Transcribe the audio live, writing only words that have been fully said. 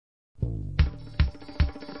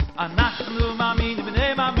אנחנו מאמינים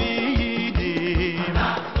בני מאמינים,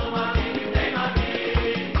 אנחנו מאמינים בני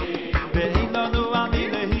מאמינים, ואין לנו עמי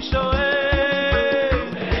להישואל,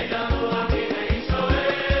 ואין לנו עמי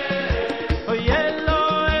להישואל, אוי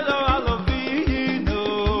אלו אלו על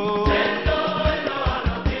אבינו, אלו אלו על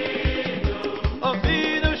אבינו,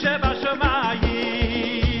 אבינו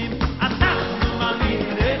שבשמיים, אנחנו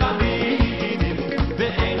מאמינים בני מאמינים,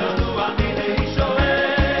 ואין לנו עמי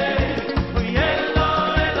להישואל, אוי אלו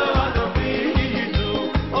אלו על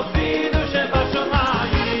אבינו, אבינו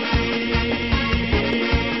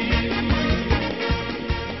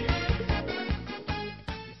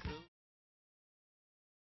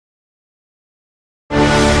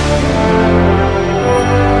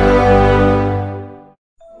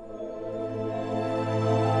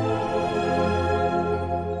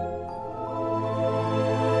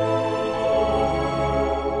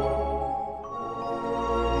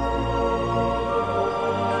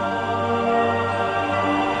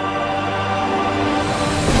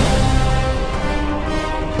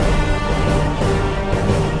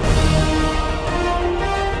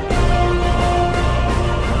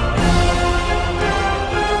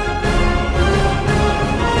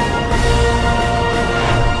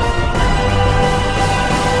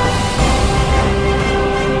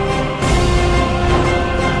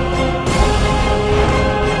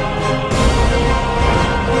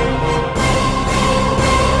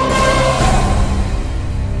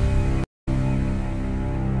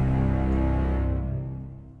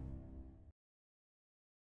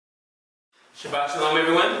Shabbat Shalom,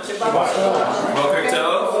 everyone. Shabbat Shalom. Boker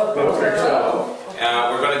Tov. Boker Tov.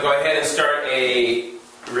 We're going to go ahead and start a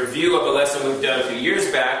review of a lesson we've done a few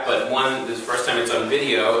years back, but this is the first time it's on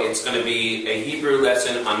video. It's going to be a Hebrew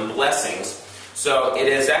lesson on blessings. So it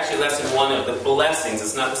is actually lesson 1 of the blessings.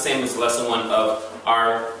 It's not the same as lesson 1 of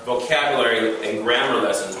our vocabulary and grammar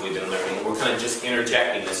lessons we've been learning. We're kind of just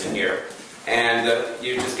interjecting this in here. And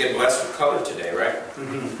you just get blessed with color today, right?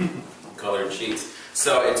 Colored sheets.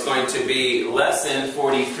 So it's going to be lesson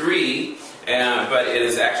 43, but it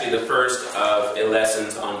is actually the first of a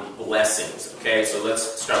lessons on blessings. Okay, so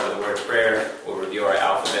let's start with a word of prayer. We'll review our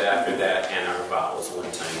alphabet after that and our vowels one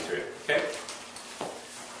time through. Okay.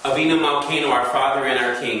 Avinu Malkeinu, our Father and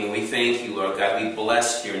our King, we thank you, Lord God. We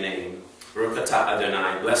bless your name. Baruch atah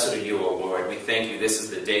Adonai, blessed are you, O Lord. We thank you. This is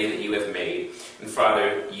the day that you have made. And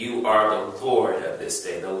Father, you are the Lord of this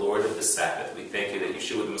day, the Lord of the Sabbath. We thank you that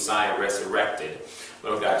Yeshua the Messiah resurrected,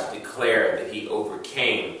 Lord God, to declare that he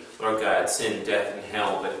overcame, Lord God, sin, death, and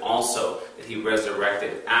hell, but also that he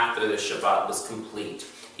resurrected after the Shabbat was complete.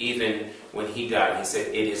 Even when he died, he said,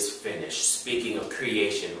 it is finished. Speaking of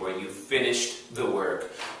creation, where you finished the work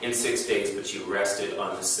in 6 days, but you rested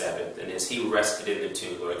on the 7th. And as he rested in the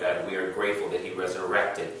tomb, Lord God, we are grateful that he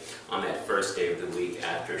resurrected on that first day of the week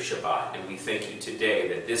after Shabbat. And we thank you today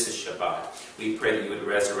that this is Shabbat. We pray that you would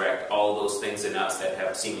resurrect all those things in us that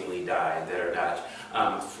have seemingly died, that are not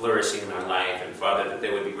flourishing in our life. And Father, that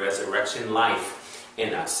there would be resurrection life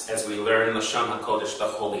in us as we learn Lashon HaKodesh, the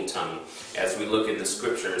Holy Tongue, as we look in the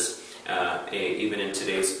Scriptures, even in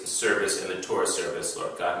today's service, in the Torah service.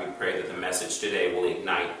 Lord God, we pray that the message today will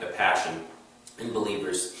ignite the passion in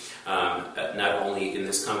believers, not only in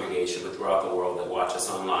this congregation, but throughout the world that watch us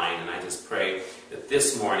online. And I just pray that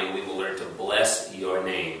this morning we will learn to bless your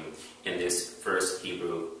name in this first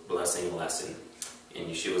Hebrew blessing lesson. In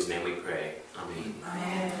Yeshua's name we pray. Amen.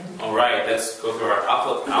 Amen. All right, let's go through our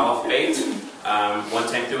alphabet. One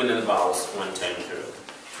time through and then the vowels. One time through.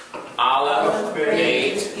 Aleph,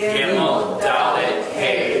 Beit, Gimel, Dalet,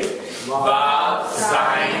 Hey, Vav,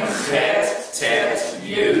 Zayin, Tet, Tet,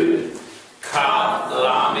 Yud, Kaf,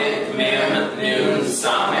 Lamed, Mem, Nun,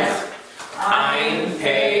 Samech, Ayin,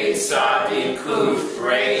 Pei, Sadi, Kuf,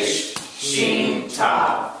 Resh, Shin,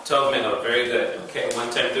 Tav. Tov Melo, very good. Okay, one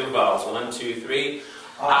time through vowels. 1, 2, 3.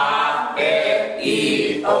 A,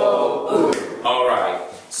 E, I, O, U. All right.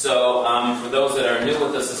 So, for those that are new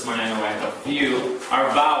with us this morning, I know I have a few.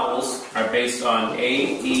 Our vowels are based on A,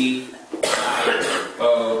 E, I,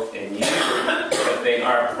 O, and U, but they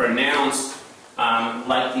are pronounced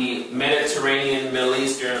like the Mediterranean, Middle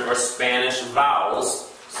Eastern, or Spanish vowels.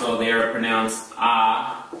 So they are pronounced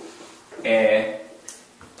A,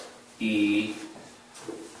 E,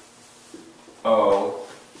 O,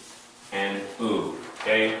 and U.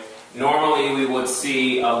 Okay? Normally we would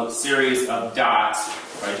see a series of dots,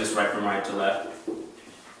 right, just right from right to left.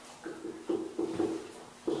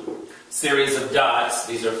 Series of dots.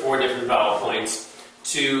 These are 4 different vowel points.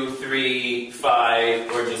 2, 3,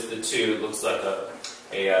 5, or just the 2. It looks like a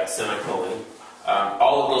semicolon.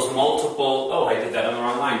 All of those multiple... Oh, I did that on the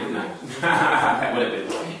wrong line, didn't I? That would have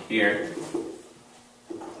been here.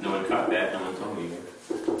 No that. No one told me either.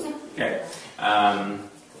 Okay.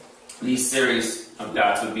 These series of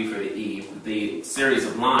dots would be for the E. The series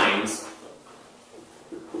of lines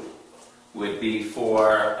would be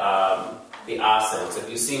for the A sound. So if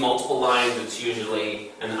you see multiple lines, it's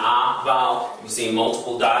usually an A vowel. If you see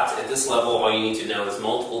multiple dots at this level, all you need to know is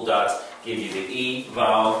multiple dots give you the E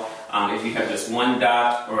vowel. If you have just one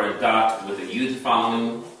dot or a dot with a Yud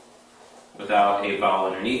following without a vowel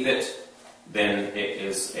underneath it, then it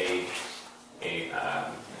is I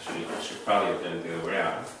should probably have done it the other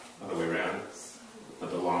way around. Put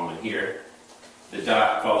the long one here. The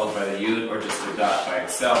dot followed by the Yud, or just the dot by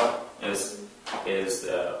itself, is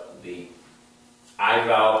the I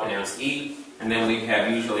vowel pronounced E, and then we have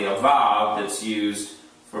usually a vav that's used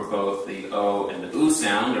for both the O and the U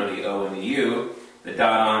sound, or the O and the U. The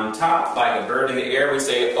dot on top, like a bird in the air, we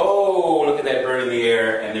say, oh, look at that bird in the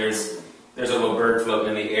air, and there's a little bird floating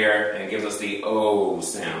in the air, and it gives us the O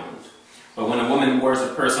sound. But when a woman wears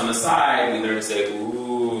a purse on the side, we learn to say,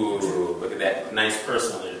 ooh, look at that nice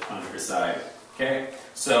purse on her side. Okay?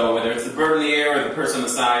 So whether it's the bird in the air or the purse on the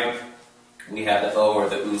side, we have the O or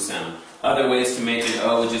the U sound. Other ways to make an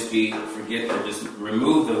O would just be, just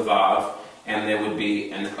remove the vav, and there would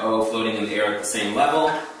be an O floating in the air at the same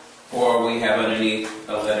level. Or we have underneath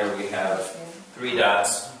a letter, we have 3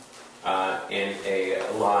 dots in a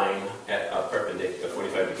line at a perpendicular,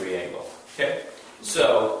 45-degree angle. Okay?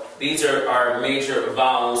 So these are our major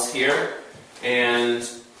vowels here, and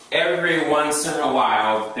every once in a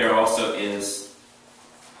while there also is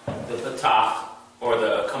the patach, or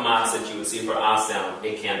the kamatz that you would see for A sound.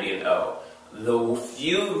 It can be an O.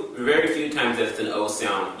 Very few times that it's an O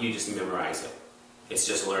sound, you just memorize it. It's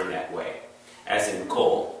just learned that way. As in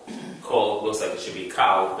kol. Kol looks like it should be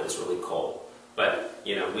cow, but it's really kol. But,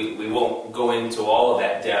 we won't go into all of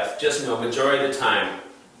that depth. Just know, majority of the time,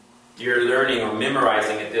 you're learning or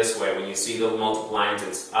memorizing it this way. When you see the multiple lines,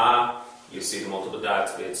 it's A. You see the multiple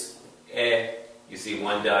dots, it's E. You see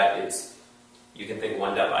one dot, you can think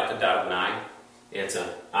one dot like a dot of an I. It's an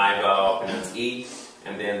I vowel, and it's E.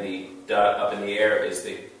 And then the dot up in the air is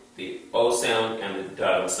the O sound, and the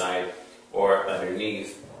dot on the side, or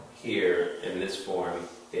underneath here in this form,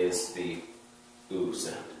 is the U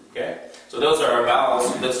sound. Okay? So those are our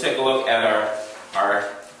vowels. Let's take a look at our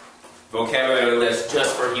vocabulary list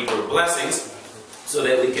just for Hebrew blessings, so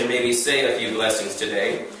that we can maybe say a few blessings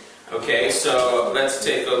today. Okay, so let's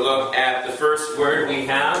take a look at the first word we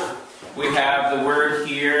have. We have the word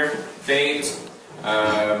here, beit,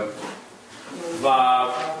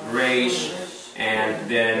 vav, resh, and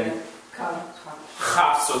then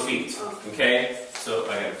chaf sofit. Okay, so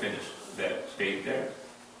I gotta finish that beit there.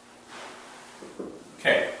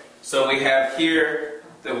 Okay, so we have here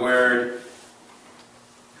the word.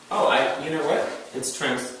 You know what? It's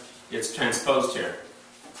transposed here,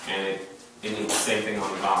 and it needs the same thing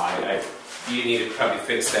on the vowel. You need to probably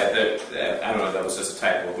fix that. I don't know. That was just a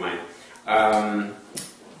typo of mine.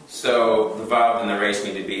 So the vav and the resh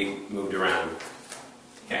need to be moved around.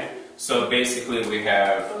 Okay. So basically, we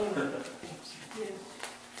have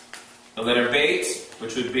the letter beit,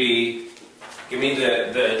 which would be. Give me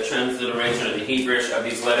the transliteration or the Hebrewish of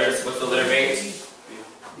these letters. What's the letter beit?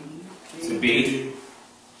 It's a B.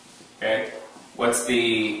 Okay. What's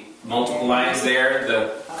the multiple lines there?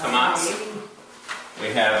 The kamatz. We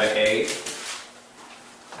have an A.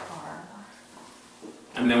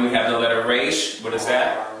 And then we have the letter resh. What is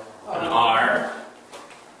that? An R.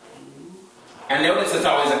 And notice it's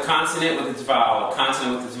always a consonant with its vowel. A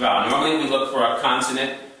consonant with its vowel. Normally we look for a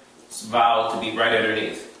consonant vowel to be right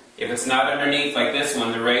underneath. If it's not underneath, like this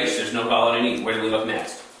one, the resh, there's no vowel underneath. Where do we look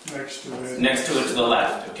next? Next to it. Next to it to the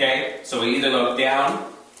left. Okay? So we either look down,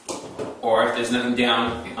 or if there's nothing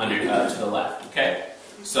down, under to the left. Okay?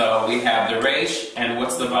 So we have the resh, and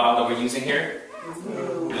what's the vowel that we're using here?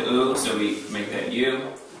 The U, so we make that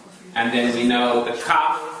U. And then we know the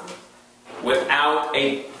kaf, without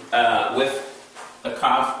with a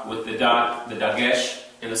kaf, with the dot, the dagesh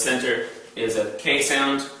in the center, is a K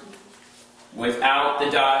sound. Without the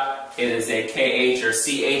dot, it is a KH or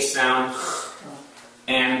CH sound.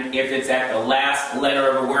 And if it's at the last letter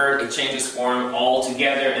of a word, it changes form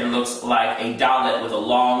altogether and looks like a dalet with a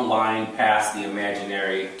long line past the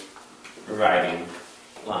imaginary dividing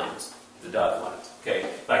lines, the dot lines. Okay,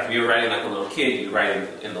 like if you were writing like a little kid, you write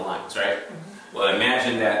in the lines, right? Well,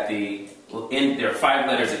 imagine that there are 5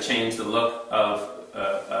 letters that change the look of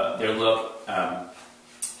their look.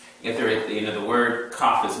 If they're, the word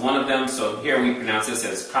kaf is one of them, so here we pronounce this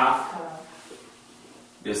as kaf.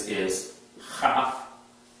 This is chaf,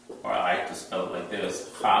 or I like to spell it like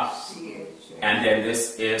this, chaf. And then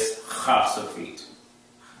this is chaf sofit.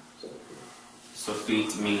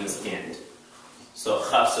 Sofit means end. So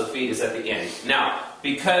Chaf Sofit is at the end. Now,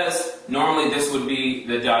 because normally this would be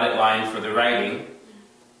the dotted line for the writing,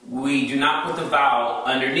 we do not put the vowel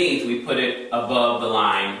underneath, we put it above the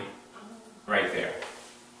line right there.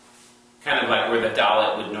 Kind of like where the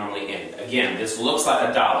dalet would normally end. Again, this looks like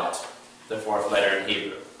a dalet, the fourth letter in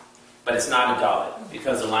Hebrew. But it's not a dalet,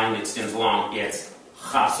 because the line extends long, it's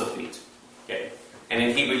Chaf Sofit. Okay? And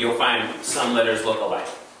in Hebrew you'll find some letters look alike.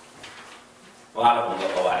 A lot of them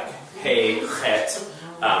look alike. Hey, Chet,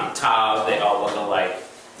 Tav, they all look alike.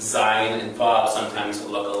 Zayin and Vav sometimes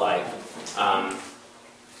look alike.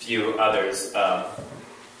 Few others.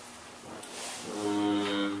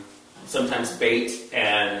 Sometimes Beit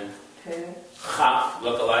and Chaf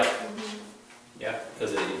look alike. Yeah,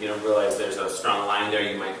 because if you don't realize there's a strong line there,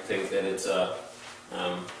 you might think that it's the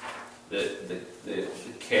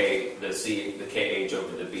K, the C, the KH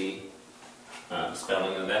over the B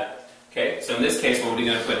spelling of that. Okay, so in this case, what are we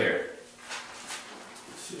going to put here?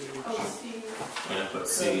 I'm going to put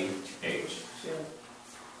C-H.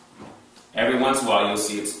 Every once in a while, you'll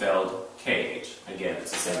see it spelled K-H. Again,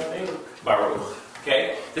 it's the same thing. Baruch.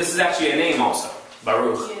 Okay, this is actually a name also.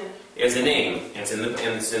 Baruch is a name. It's in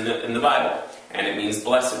the Bible, and it means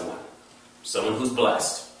blessed one, someone who's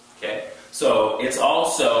blessed. Okay, so it's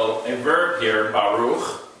also a verb here,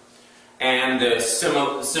 Baruch, and the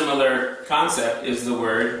similar concept is the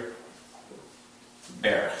word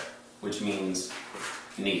Berach, which means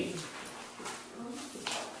knee.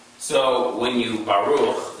 So when you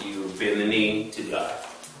Baruch, you bend the knee to God.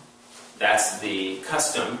 That's the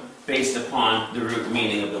custom based upon the root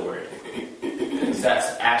meaning of the word. That's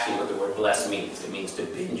actually what the word blessed means. It means to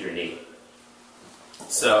bend your knee.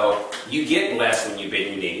 So you get blessed when you bend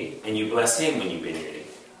your knee, and you bless Him when you bend your knee.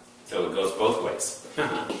 So it goes both ways.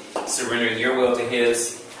 Surrendering your will to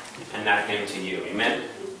His and not Him to you. Amen?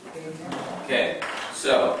 Okay.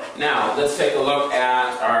 So, now, let's take a look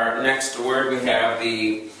at our next word. We have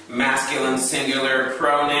the masculine singular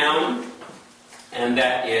pronoun, and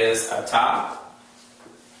that is atah.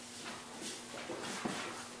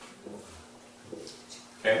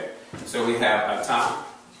 Okay, so we have atah.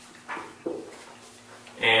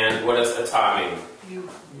 And what does atah mean?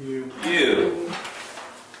 You.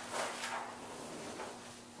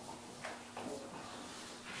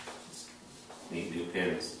 Need new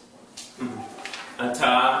pins.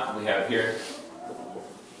 Atah, we have here,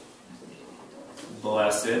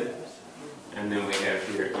 blessed, and then we have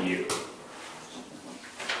here, you.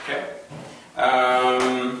 Okay.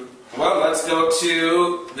 Well, let's go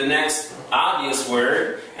to the next obvious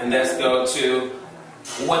word, and let's go to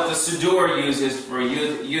what the Siddur uses for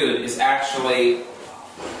Yud is actually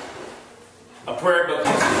a prayer book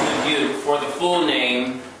that uses Yud for the full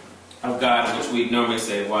name of God, which we normally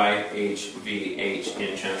say YHVH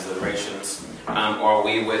in transliterations, or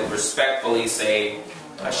we would respectfully say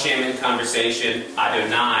Hashem in conversation,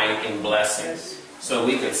 Adonai in blessings. So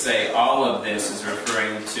we could say all of this is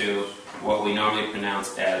referring to what we normally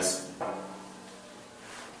pronounce as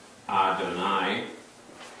Adonai,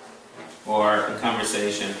 or in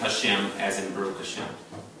conversation Hashem as in Baruch Hashem.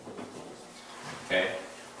 Okay,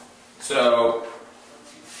 so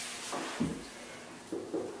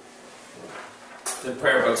the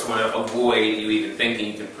prayer books want to avoid you even thinking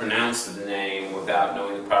you can pronounce the name without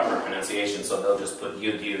knowing the proper pronunciation, so they'll just put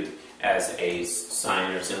Yud Yud as a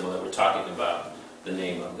sign or symbol that we're talking about the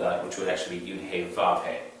name of God, which would actually be Yud He Vav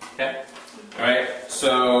He. Okay? Alright,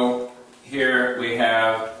 so here we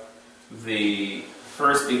have the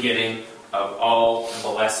first beginning of all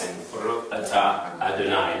blessing, Baruch Atah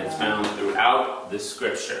Adonai, and it's found throughout the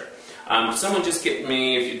scripture. Someone just get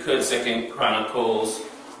me, if you could, 2 Chronicles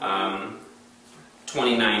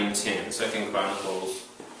 29:10. 2 Chronicles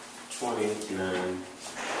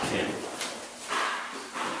 29:10.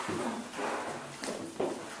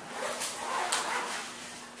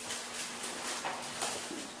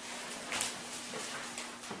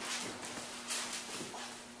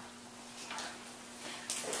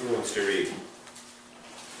 Who wants to read?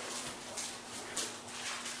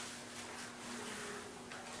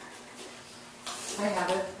 I have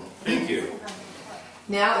it. Thank you.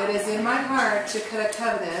 Now it is in my heart to cut a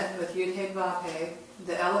covenant with Yud-Heh-Vav-Heh,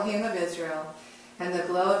 the Elohim of Israel, and the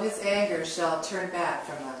glow of his anger shall turn back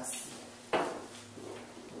from us.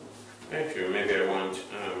 Thank you. Maybe I want,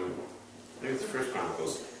 maybe it's 1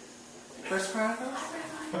 Chronicles. 1 Chronicles?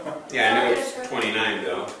 Yeah, I know it's 29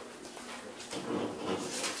 though.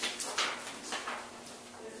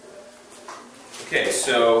 Okay,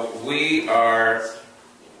 so we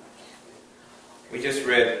just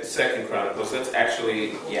read 2 Chronicles. That's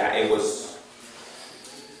actually, yeah, it was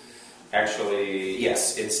actually,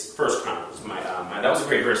 yes, it's First Chronicles. That was a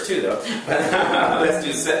great verse too, though. But let's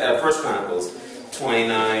do First Chronicles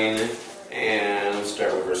 29 and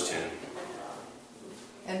start with verse 10.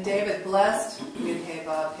 And David blessed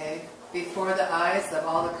Yud-Heh-Vav-Heh before the eyes of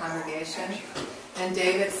all the congregation. And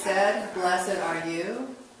David said, Blessed are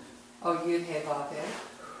you, O Yud-Heh-Vav-Heh,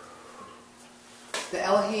 the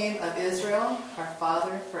Elohim of Israel, our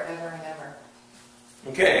Father, forever and ever.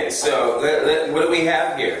 Okay, so what do we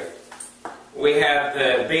have here? We have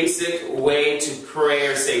the basic way to pray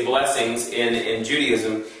or say blessings in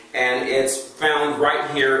Judaism, and it's found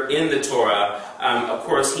right here in the Torah. Of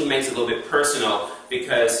course, he makes it a little bit personal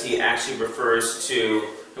because he actually refers to,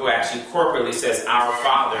 who actually corporately says, Our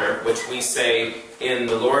Father, which we say in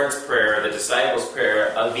the Lord's Prayer, the disciples'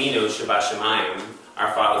 prayer, Avinu Shabashamayim,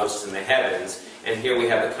 our Father which is in the heavens. And here we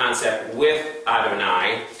have the concept with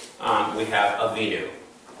Adonai, we have Avinu.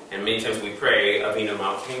 And many times we pray Avinu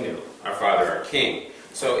Malkeinu, our Father, our King.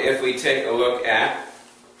 So if we take a look at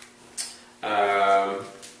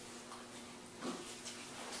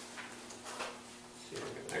see if we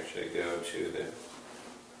can actually go to the,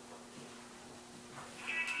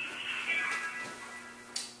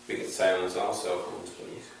 we can silence also.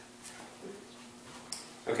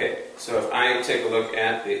 Okay, so if I take a look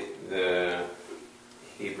at the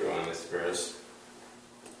Hebrew on this verse,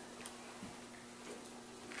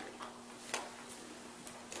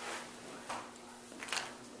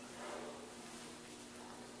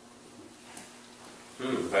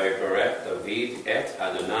 Vayivarech David et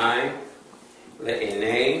Adonai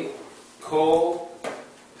le'enei kol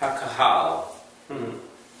hakahal.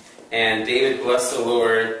 And David blessed the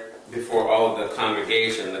Lord before all of the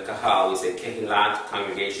congregation, the kahal, we say kehilat,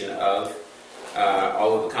 congregation of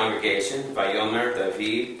all of the congregation. Vayomer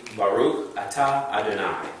David Baruch Atah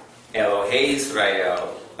Adonai Elohei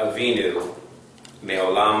Israel Avinu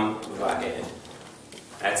Me'olam Va'ed.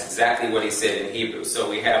 That's exactly what he said in Hebrew. So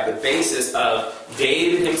we have the basis of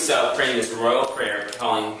David himself praying this royal prayer,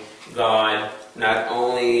 calling God, not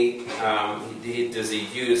only does he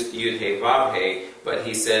use Yud-Heh-Vav-Heh, but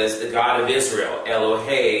he says the God of Israel,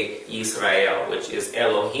 Elohei Yisrael, which is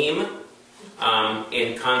Elohim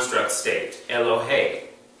in construct state. Elohei.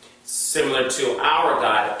 Similar to our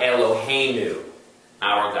God, Eloheinu,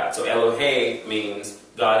 our God. So Elohei means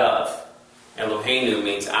God of. Eloheinu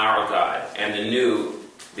means our God. And the nu,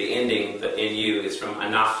 the ending in you is from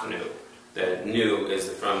anachnu. The nu is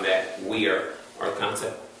from that we are, or the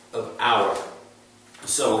concept of our.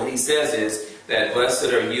 So what he says is that blessed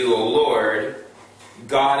are you, O Lord,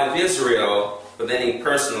 God of Israel, but then he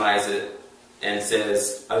personalizes it and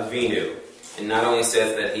says Avinu. And not only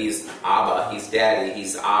says that he's Abba, he's Daddy,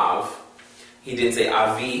 he's Av. He didn't say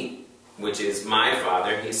Avi, which is my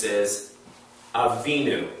father. He says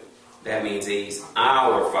Avinu. That means he's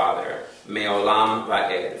our Father. Me'olam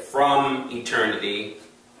va'ed. From eternity,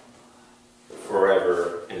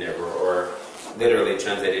 forever and ever. Or literally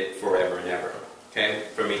translated forever and ever. Okay?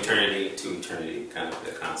 From eternity to eternity, kind of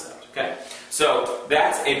the concept. Okay? So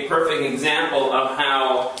that's a perfect example of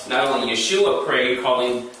how not only Yeshua prayed,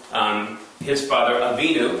 calling his Father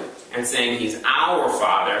Avinu, and saying he's our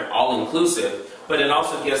Father, all-inclusive, but it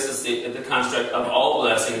also gives us the construct of all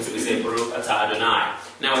blessings. We say Baruch Atah Adonai.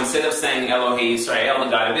 Now, instead of saying Elohei Yisrael,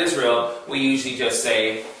 the God of Israel, we usually just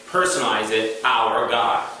say, personalize it, our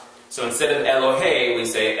God. So instead of Elohei, we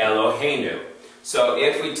say Eloheinu. So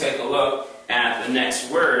if we take a look at the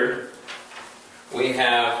next word, we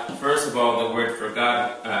have, first of all, the word for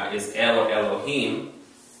God is Elohim.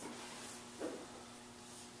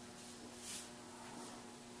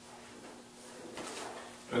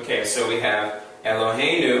 Okay, so we have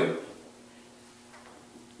Eloheinu.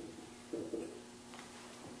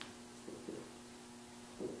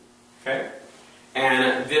 Okay?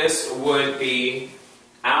 And this would be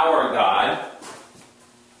our God.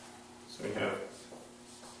 So we have,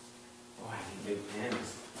 oh, I need new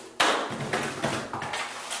pens.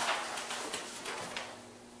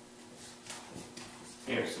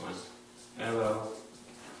 Here's one. Eloheinu.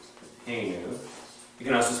 You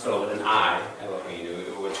can also spell it with an I,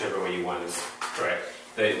 Eloheinu, whichever way you want is correct.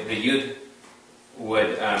 The Yud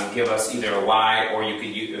would give us either a Y, or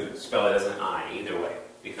you could spell it as an I, either way,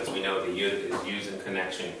 because we know the Yud is used in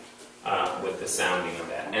connection with the sounding of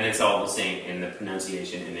that. And it's all the same in the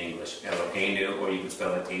pronunciation in English. Eloheinu, or you can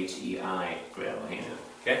spell it H-E-I for Eloheinu.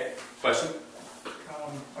 Okay? Question?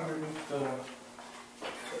 Underneath the,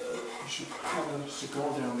 you should have a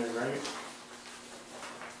sickle down there, right?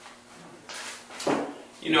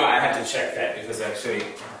 You know, I have to check that, because actually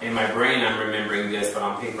in my brain I'm remembering this, but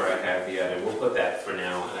on paper I have the other. We'll put that for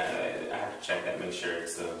now. I have to check that, make sure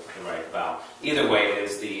it's the right vowel. Either way, it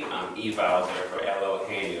is the E vowel there for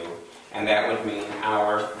Eloheinu, and that would mean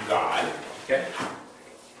our God. Okay?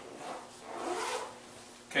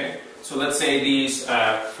 Okay, so let's say these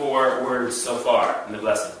 4 words so far in the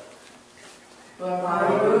blessing.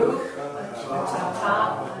 Baruch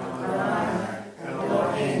atah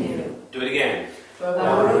Eloheinu. Do it again.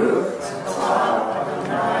 Baruch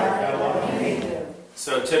atah Eloheinu.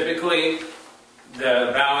 So typically,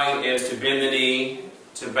 the bowing is to bend the knee,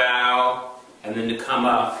 to bow, and then to come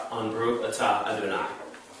up on Baruch atah Adonai.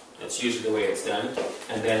 That's usually the way it's done.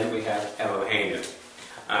 And then we have Eloheinu.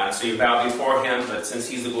 So you bow before Him, but since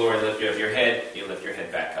He's the glory and lifter of your head, you lift your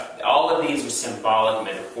head back up. All of these are symbolic,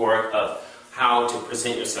 metaphoric of how to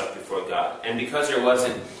present yourself before God. And because there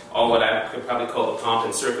wasn't all what I could probably call the pomp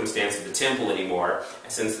and circumstance of the temple anymore,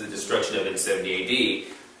 since the destruction of it in 70 AD,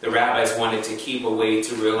 the rabbis wanted to keep a way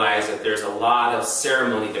to realize that there's a lot of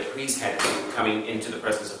ceremony the priests had to do coming into the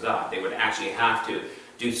presence of God. They would actually have to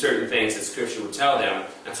do certain things that Scripture would tell them,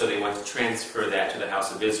 and so they wanted to transfer that to the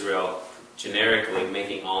house of Israel, generically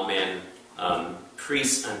making all men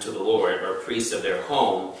priests unto the Lord, or priests of their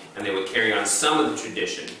home, and they would carry on some of the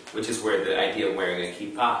tradition, which is where the idea of wearing a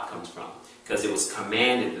kippah comes from, because it was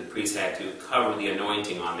commanded that the priests had to cover the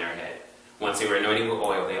anointing on their head. Once they were anointing with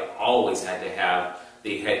oil, they always had to have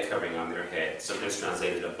the head covering on their head, sometimes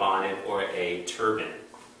translated a bonnet or a turban.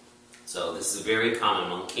 So this is very common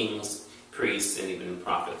among kings, priests, and even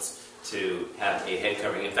prophets to have a head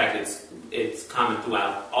covering. In fact, it's common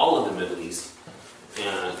throughout all of the Middle East,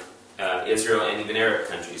 Israel, and even Arab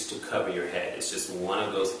countries to cover your head. It's just one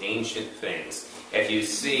of those ancient things. If you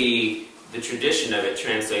see the tradition of it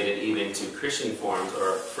translated even to Christian forms,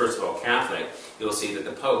 or first of all Catholic, you'll see that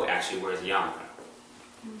the Pope actually wears a yarmulke.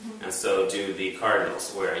 And so do the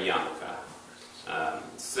cardinals wear a yarmulke.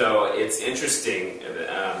 So it's interesting.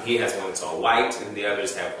 He has one that's all white, and the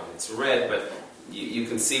others have one that's red, but you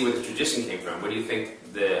can see where the tradition came from. Where do you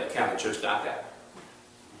think the Catholic Church got that?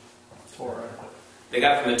 Torah. They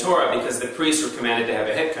got it from the Torah because the priests were commanded to have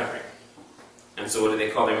a head covering. And so what do they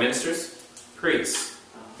call their ministers? Priests.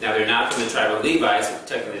 Now they're not from the tribe of Levi, so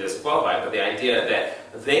technically it doesn't qualify, but the idea that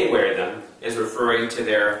they wear them is referring to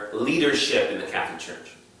their leadership in the Catholic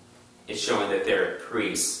Church. It's showing that they're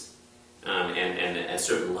priests and a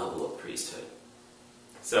certain level of priesthood.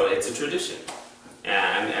 So it's a tradition.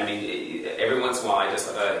 I mean, every once in a while I just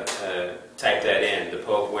type that in. The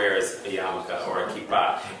Pope wears a yarmulke or a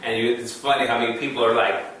kippah. And it's funny how many people are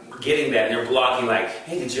like getting that and they're blogging like,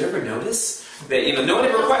 hey, did you ever notice that, no one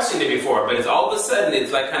ever questioned it before, but it's all of a sudden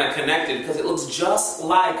it's like kind of connected because it looks just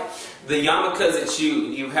like the yarmulkes that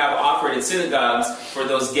you have offered in synagogues for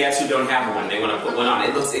those guests who don't have one. They want to put one on.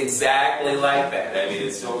 It looks exactly like that. I mean,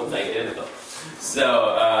 it's almost identical.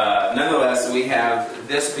 So, nonetheless, we have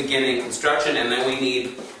this beginning construction, and then we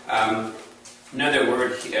need another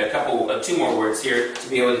word, two more words here to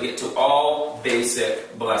be able to get to all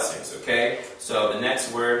basic blessings. Okay. So the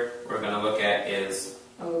next word we're going to look at is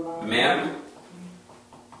mem,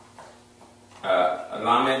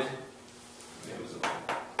 lamed,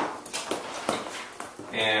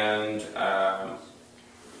 and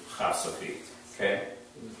chasofit. Okay.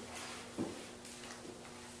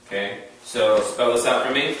 Okay. So spell this out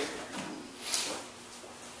for me.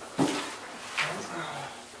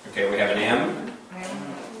 Okay, we have an M,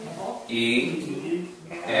 E,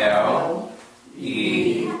 L,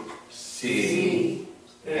 E, C,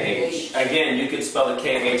 H. Again, you could spell the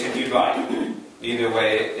K-H if you'd like. Either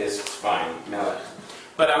way is fine. No.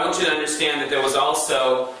 But I want you to understand that there was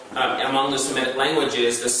also, among the Semitic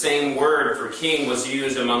languages, the same word for king was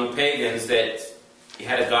used among pagans, that you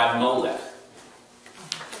had a god Molech.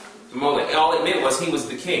 Molech. All it meant was he was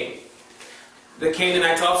the king. The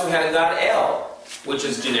Canaanites also had a god El, which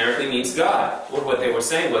is generically means God. Well, what they were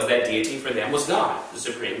saying was that deity for them was God, the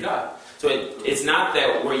supreme God. So it's not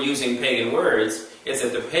that we're using pagan words, it's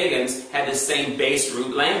that the pagans had the same base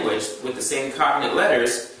root language with the same cognate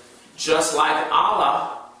letters, just like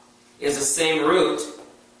Allah is the same root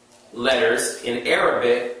letters in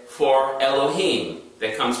Arabic for Elohim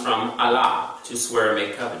that comes from Allah, to swear and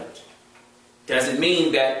make covenant. Doesn't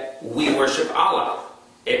mean that we worship Allah.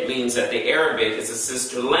 It means that the Arabic is a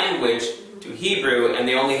sister language to Hebrew, and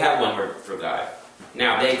they only have one word for God.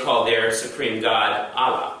 Now, they call their supreme God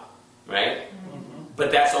Allah, right?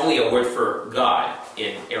 But that's only a word for God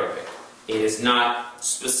in Arabic. It is not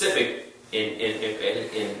specific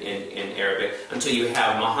in Arabic until you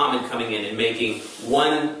have Muhammad coming in and making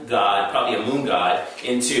one God, probably a moon god,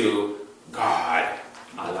 into God,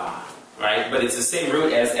 Allah, right? But it's the same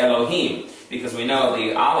root as Elohim, because we know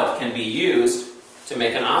the aleph can be used to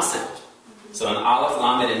make an ah sound. So in Aleph,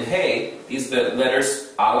 Lamed, and Hey, these are the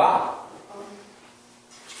letters Allah.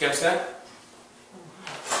 Did you catch that?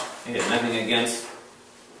 Yeah, nothing against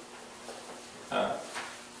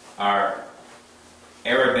our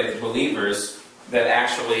Arabic believers that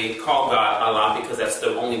actually call God Allah because that's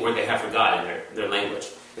the only word they have for God in their language.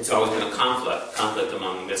 It's always been a conflict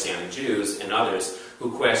among Messianic Jews and others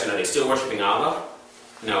who question, are they still worshiping Allah?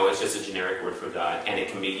 No, it's just a generic word for God, and it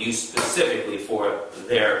can be used specifically for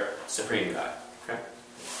their supreme God. Okay?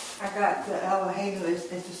 I got the Elohim is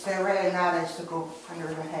the Sarah, not as to go under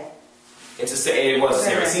the head. It was a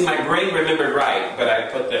Sarah. See, my brain remembered right, but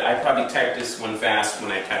I probably typed this one fast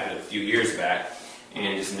when I typed it a few years back,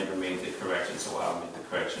 and just never made the correction, so I'll make the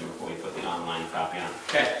correction before we put the online copy on.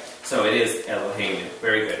 Okay, so it is Elohim.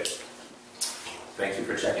 Very good. Thank you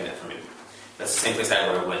for checking that for me. That's the same place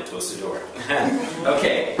I went to a Siddur.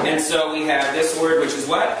 Okay, and so we have this word, which is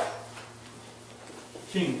what?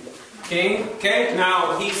 King. King. Okay,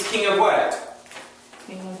 now he's king of what?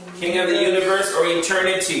 King of the universe or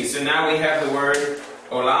eternity. So now we have the word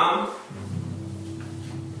Olam.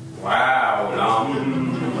 Wow, Olam.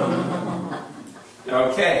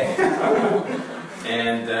 Okay.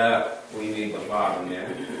 And we need the bottom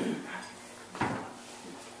there.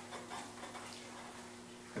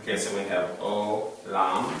 Okay, so we have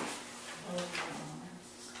Olam.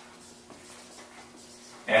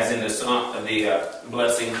 As in the song, the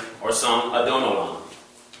blessing or song Adon Olam.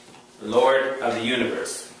 Lord of the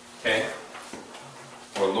universe. Okay?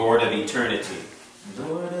 Or Lord of eternity.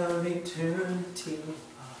 Lord of eternity.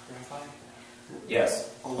 Rabbi. Yes.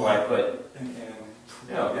 Oh, I put. And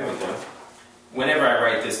Oh, there we go. Whenever I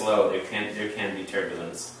write this low, there can be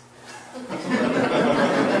turbulence.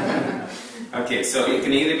 Okay, so it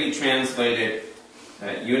can either be translated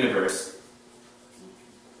universe,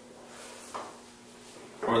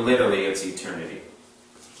 or literally it's eternity.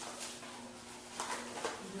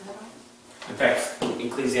 In fact,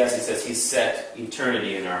 Ecclesiastes says He set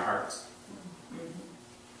eternity in our hearts,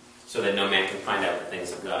 so that no man can find out the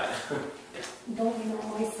things of God. Don't we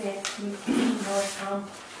normally say more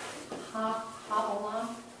ha'olam?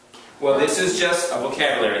 Well, this is just a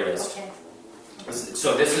vocabulary list. Okay.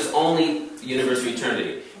 So this is only universe or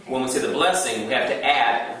eternity. When we say the blessing, we have to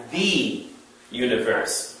add the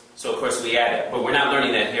universe. So of course we add it, but we're not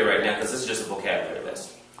learning that here right now because this is just a vocabulary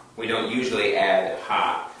list. We don't usually add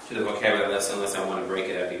ha to the vocabulary list unless I want to break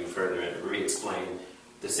it up even further and re-explain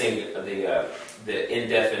the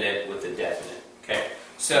indefinite with the definite. Okay.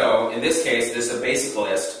 So in this case, this is a basic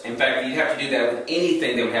list. In fact, you'd have to do that with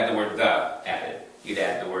anything that would have the word the added. You'd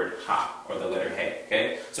add the word ha or the letter he.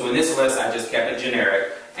 Okay. So in this list, I just kept it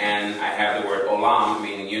generic, and I have the word olam,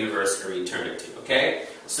 meaning universe or eternity. Okay.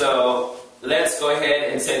 So let's go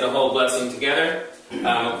ahead and say the whole blessing together.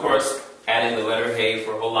 Of course, adding the letter he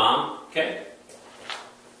for olam. Okay.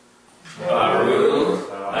 Baruch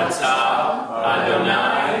atah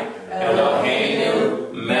Adonai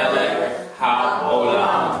Eloheinu melech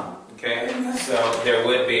haolam. Okay, so there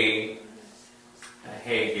would be a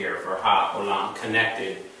he here for haolam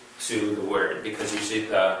connected to the word, because usually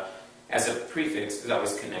as a prefix is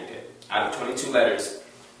always connected. Out of 22 letters,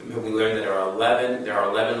 we learned that there are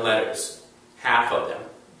 11 letters, half of them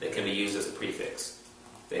that can be used as a prefix.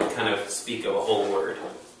 They kind of speak of a whole word.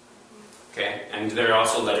 Okay, and there are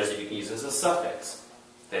also letters that you can use as a suffix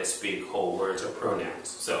that speak whole words or pronouns.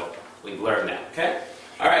 So we've learned that. Okay.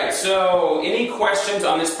 All right. So any questions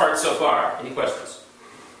on this part so far? Any questions?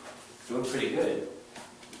 Doing pretty good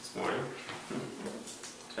this morning.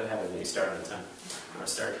 That happens when you start on time, or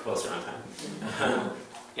start closer on time.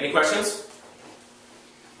 Any questions?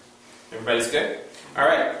 Everybody's good. All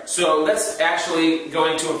right. So let's actually go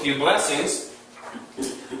into a few blessings.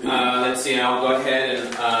 Let's see. I'll go ahead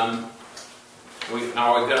and. Are we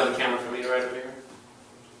good on the camera for me to write over here?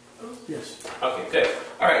 yes. Okay, good.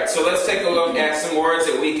 Alright, so let's take a look at some words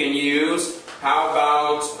that we can use. How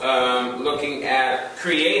about looking at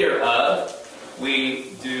creator of?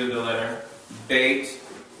 We do the letter Beit,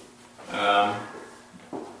 Vav,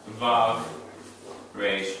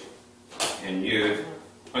 Resh, and Yud.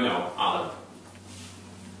 Oh no, Aleph.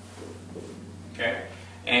 Okay?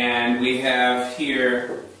 And we have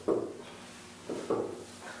here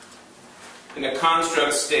in a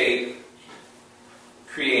construct state,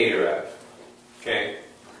 creator of. Okay?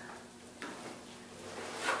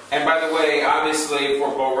 And by the way, obviously for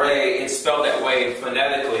Boré, it's spelled that way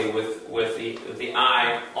phonetically with the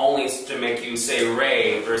I, only to make you say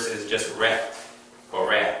Ray versus just Re.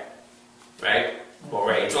 Boré. Right?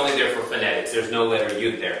 Boré. It's only there for phonetics. There's no letter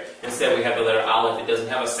Yud there. Instead, we have the letter Aleph. It doesn't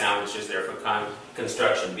have a sound. It's just there for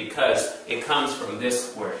construction because it comes from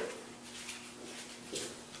this word.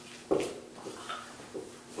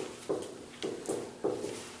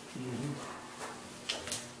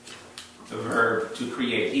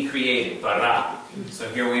 He created, bara. So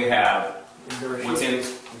here we have what's in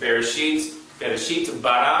Bereshit. Bereshit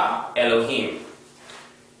bara Elohim.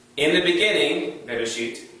 In the beginning,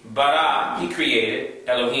 Bereshit, bara, He created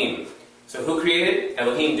Elohim. So who created?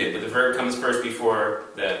 Elohim did, but the verb comes first before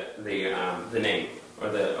the name or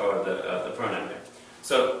the pronoun there.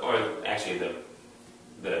 So, or actually is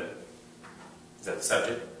that the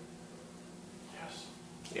subject? Yes.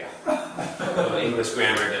 Yeah. A little English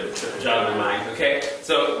grammar to jog my mind. Okay.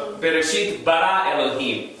 So Bereshit bara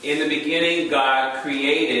Elohim. In the beginning, God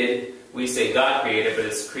created. We say God created, but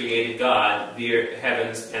it's created God, the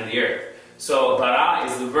heavens and the earth. So bara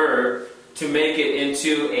is the verb. To make it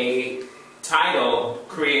into a title,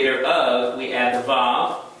 creator of, we add the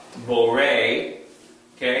vav, borei,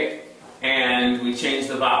 okay, and we change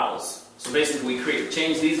the vowels. So basically we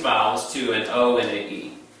change these vowels to an O and an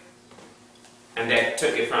E. And that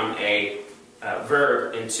took it from a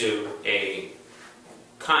verb into a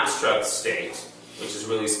construct state, which is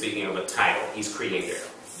really speaking of a title. He's creator.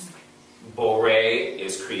 Borei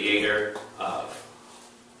is creator of.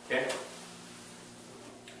 Okay?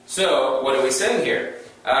 So, what are we saying here?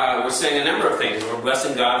 We're saying a number of things. We're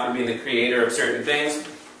blessing God for being the creator of certain things.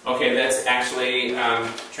 Okay, let's actually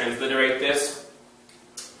transliterate this.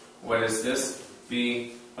 What is this?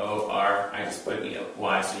 B-O-R. I just put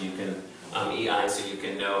E-Y so you can, E-I so you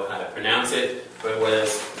can know how to pronounce it. But what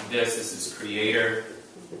is this? This is creator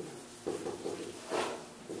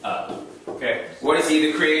of. Okay, what is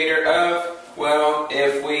He the creator of? Well,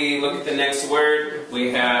 if we look at the next word,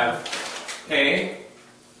 we have Hey,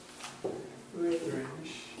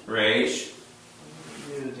 Reish,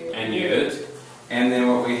 and Yud. And then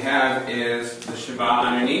what we have is the Shabbat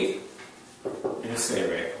underneath, and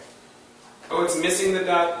Sereh. Oh, it's missing the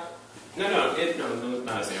dot. No, not a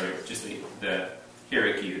Sereh, just the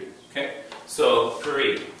Hirik Yud. Okay? So,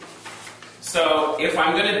 Peri. So, if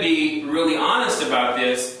I'm going to be really honest about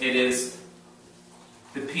this, it is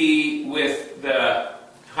the P with the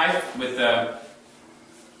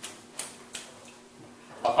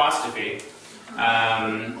apostrophe.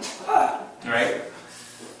 Right?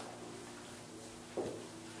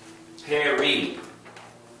 Peri.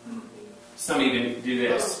 Some even do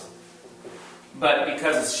this. But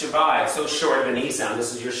because it's Shabbat, it's so short of an E sound.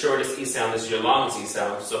 This is your shortest E sound, this is your longest E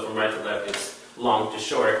sound. So from right to left, it's long to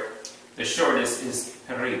short. The shortest is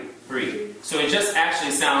Peri. Peri. So it just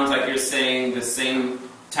actually sounds like you're saying the same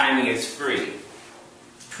timing as free.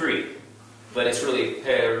 Pre. But it's really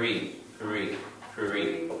Peri. Peri.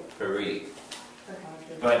 Peri. Peri.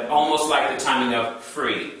 But almost like the timing of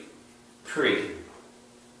free. Pre.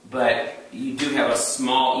 But you do have a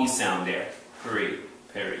small E sound there. Peri.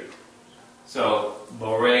 Peri. So,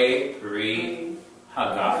 Borei, Peri,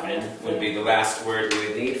 Hagafen would be the last word we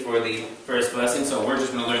would need for the first blessing. So we're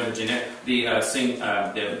just going to learn the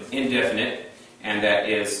indefinite, and that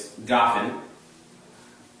is Gafen.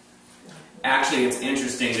 Actually, it's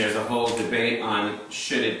interesting. There's a whole debate on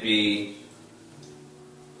should it be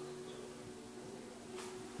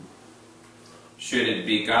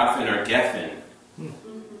Gafen or Geffen.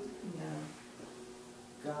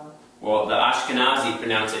 Well, the Ashkenazi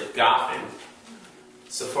pronounce it Gafen.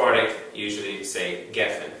 Sephardic usually say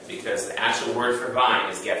Geffen, because the actual word for vine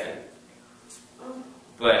is Geffen.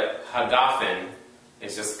 But Hagafen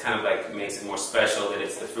is just kind of like makes it more special that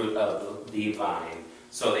it's the fruit of the vine.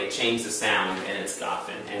 So they changed the sound and it's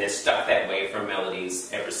Gafen. And it's stuck that way for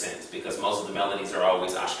melodies ever since, because most of the melodies are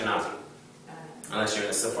always Ashkenazi. Unless you're in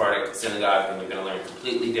a Sephardic synagogue and you're going to learn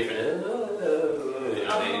completely different.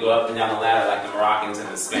 They go up and down the ladder like the Moroccans and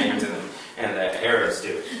the Spaniards and the Arabs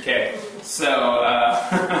do. Okay, so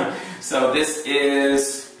so this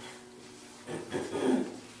is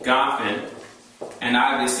Gafen, and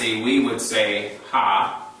obviously we would say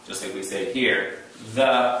ha, just like we say here,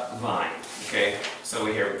 the vine. Okay, so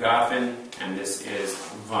we hear Gafen, and this is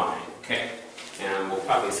vine. Okay. And we'll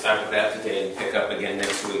probably start with that today and pick up again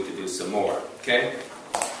next week to do some more. Okay?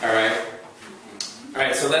 Alright.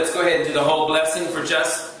 Alright, so let's go ahead and do the whole blessing for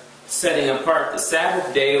just setting apart the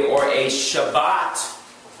Sabbath day or a Shabbat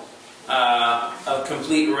of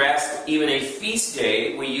complete rest, even a feast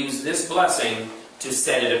day. We use this blessing to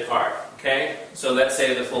set it apart. Okay? So let's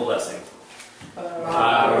say the full blessing.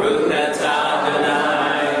 Baruch atah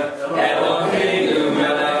Adonai Eloheinu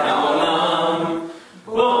melech haolam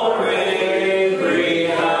borei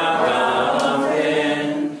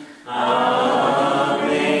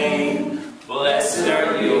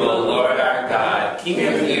King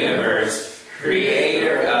of the universe,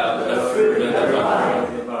 creator of the fruit of the vine.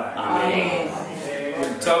 Amen.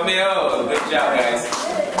 Tomeo. Good job, guys.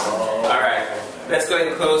 All right. Let's go ahead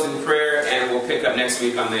and close in prayer, and and we'll pick up next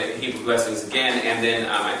week on the Hebrew blessings again, and then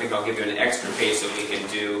I think I'll give you an extra page so we can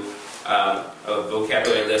do a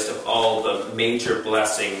vocabulary list of all the major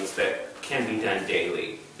blessings that can be done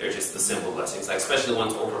daily. They're just the simple blessings, like especially the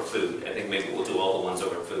ones over food. I think maybe we'll do all the ones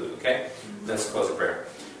over food, okay? Let's close a prayer.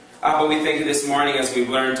 But we thank you this morning as we've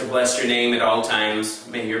learned to bless your name at all times.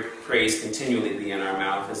 May your praise continually be in our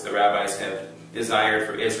mouth as the rabbis have desired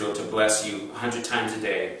for Israel to bless you 100 times a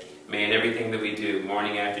day. May in everything that we do,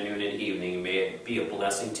 morning, afternoon, and evening, may it be a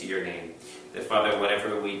blessing to your name. That, Father,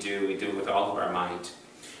 whatever we do it with all of our might.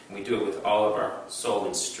 And we do it with all of our soul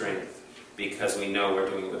and strength, because we know we're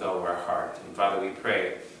doing it with all of our heart. And, Father, we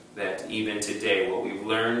pray that even today, what we've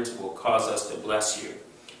learned will cause us to bless you,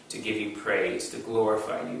 to give you praise, to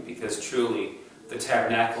glorify you, because truly, the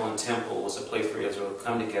tabernacle and temple was a place for Israel to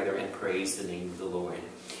come together and praise the name of the Lord.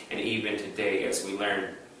 And even today, as we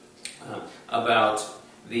learn about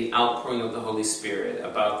the outpouring of the Holy Spirit,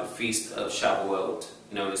 about the feast of Shavuot,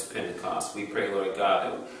 known as Pentecost, we pray, Lord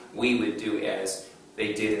God, that we would do as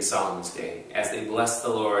they did in Solomon's day, as they blessed the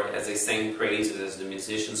Lord, as they sang praises, as the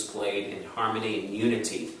musicians played in harmony and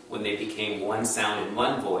unity, when they became one sound and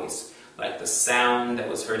one voice, like the sound that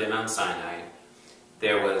was heard in Mount Sinai.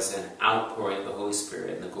 There was an outpouring of the Holy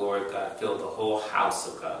Spirit, and the glory of God filled the whole house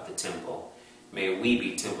of God, the temple. May we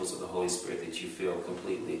be temples of the Holy Spirit that you feel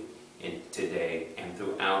completely in today and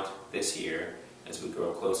throughout this year as we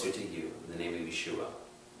grow closer to you. In the name of Yeshua.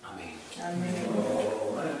 Amen.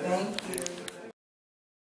 Amen. Thank you.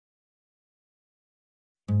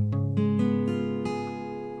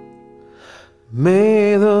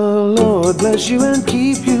 May the Lord bless you and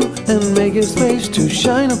keep you, and make his face to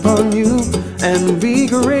shine upon you, and be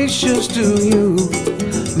gracious to you.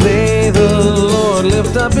 May the Lord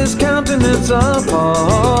lift up his countenance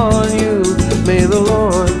upon you. May the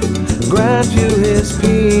Lord grant you his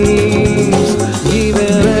peace.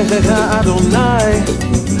 Yivarechecha Adonai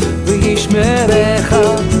v'yishmerecha,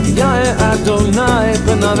 Ya'eh Adonai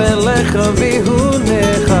panav elecha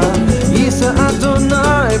v'yihunecha, Yisa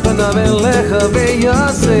Adonai panav elecha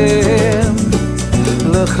v'yaseh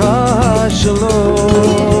lecha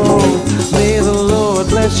shalom. May the Lord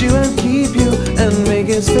bless you and keep you, and make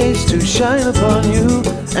his face to shine upon you,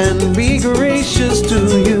 and be gracious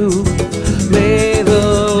to you. May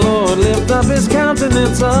the Lord lift up his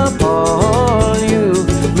countenance upon you.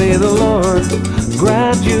 May the Lord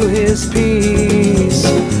grant you his peace.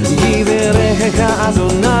 Yivarechecha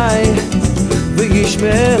Adonai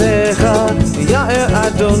v'yishmerecha, Ya'eh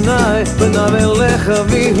Adonai panav elecha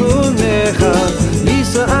v'yihunecha,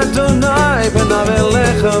 Yisa Adonai panav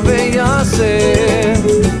elecha v'yaseh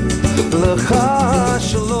lecha